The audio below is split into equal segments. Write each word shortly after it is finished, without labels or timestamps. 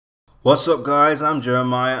What's up guys, I'm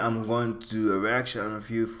Jeremiah. I'm going to do a reaction and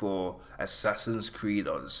review for Assassin's Creed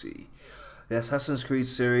Odyssey. The Assassin's Creed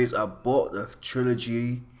series, I bought the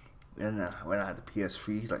trilogy when I had the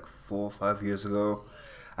PS3 like 4 or 5 years ago.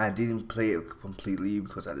 I didn't play it completely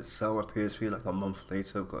because I had to sell my PS3 like a month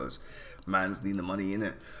later because man's need the money in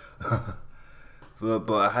it.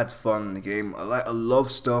 but I had fun in the game. I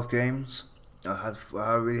love stealth games. I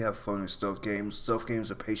really have fun with stealth games. Stealth games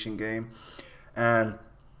are a patient game, and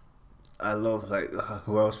I love like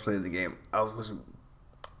who I was playing the game. I wasn't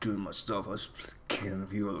doing much stuff. I was killing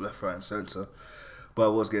people left, right, and center. But I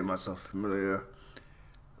was getting myself familiar.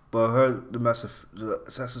 But I heard the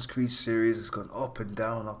Assassin's Creed series has gone up and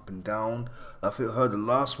down, up and down. I heard the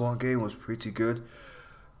last one game was pretty good,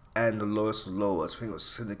 and the lowest was low. I think it was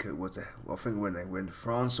Syndicate. I think when they went to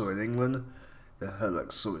France or in England, they had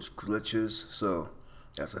like so much glitches. So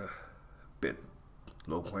that's a bit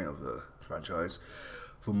low point of the franchise.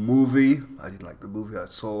 For movie, I didn't like the movie I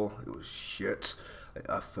saw. It was shit.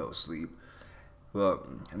 I fell asleep. But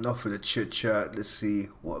enough for the chit chat. Let's see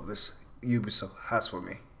what this Ubisoft has for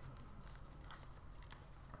me.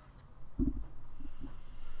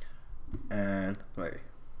 And wait.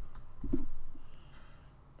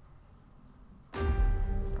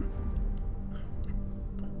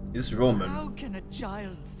 It's Roman. How can a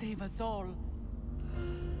child save us all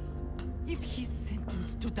if he's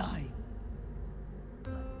sentenced to die?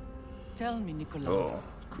 Tell me, Nicholas. Oh,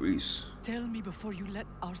 Greece. Tell me before you let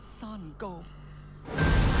our son go.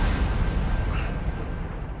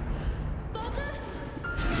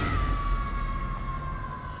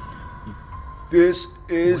 This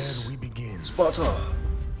is where we begin Sparta.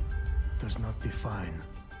 does not define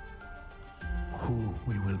who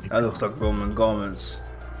we will become. That looks like Roman garments.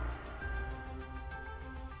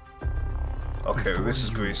 Okay, Before this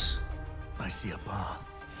is you, Greece. I see a path.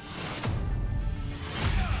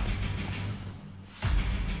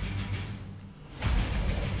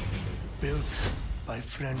 Built by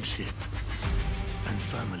friendship and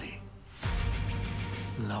family,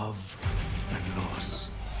 love and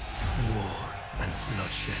loss, war and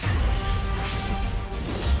bloodshed.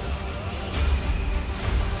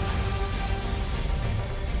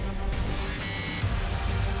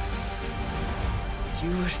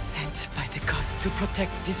 You were sent by the gods to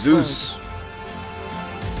protect this Zeus. world.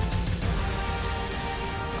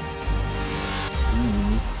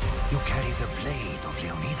 You carry the blade of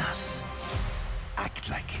Leonidas. Act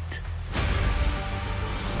like it.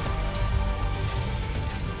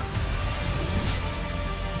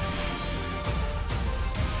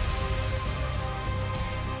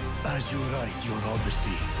 As you write your Odyssey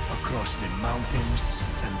across the mountains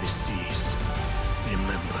and the seas,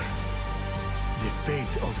 remember, the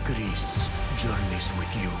fate of Greece journeys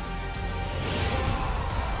with you.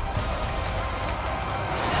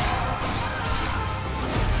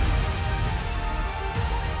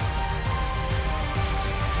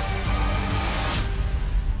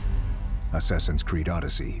 Assassin's Creed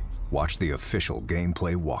Odyssey. Watch the official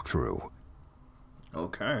gameplay walkthrough.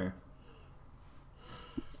 Okay.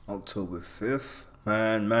 October 5th.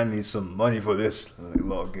 Man needs some money for this. Like a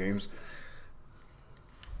lot of games.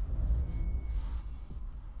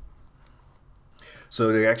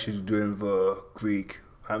 So they're actually doing the Greek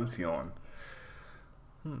Pantheon.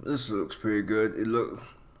 This looks pretty good.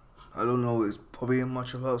 I don't know, it's probably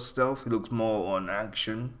much about stealth. It looks more on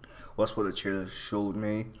action. That's what the trailer showed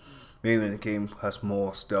me. Maybe the game has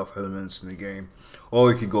more stealth elements in the game.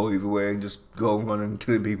 Or you can go either way and just go running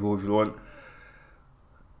killing people if you want.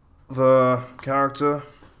 The character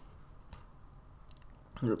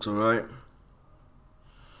looks alright.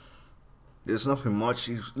 There's nothing much.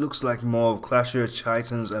 He looks like more of Clash of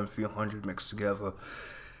Titans and 300 mixed together.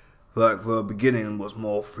 Like the beginning was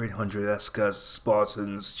more 300-esque as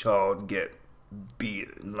Spartans child get beat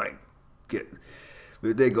and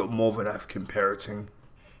they got more of an African parenting,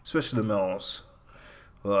 especially the males.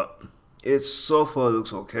 But it's so far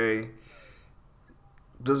looks okay.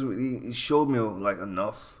 Doesn't really, it showed me like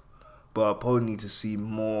enough, but I probably need to see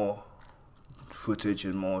more footage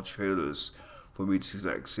and more trailers for me to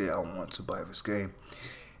like say I want to buy this game.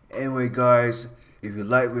 Anyway guys, if you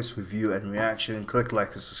like this review and reaction, click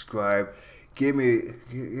like and subscribe. Give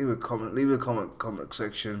a comment, leave a comment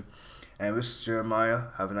section. And this is Jeremiah.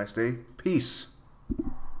 Have a nice day. Peace.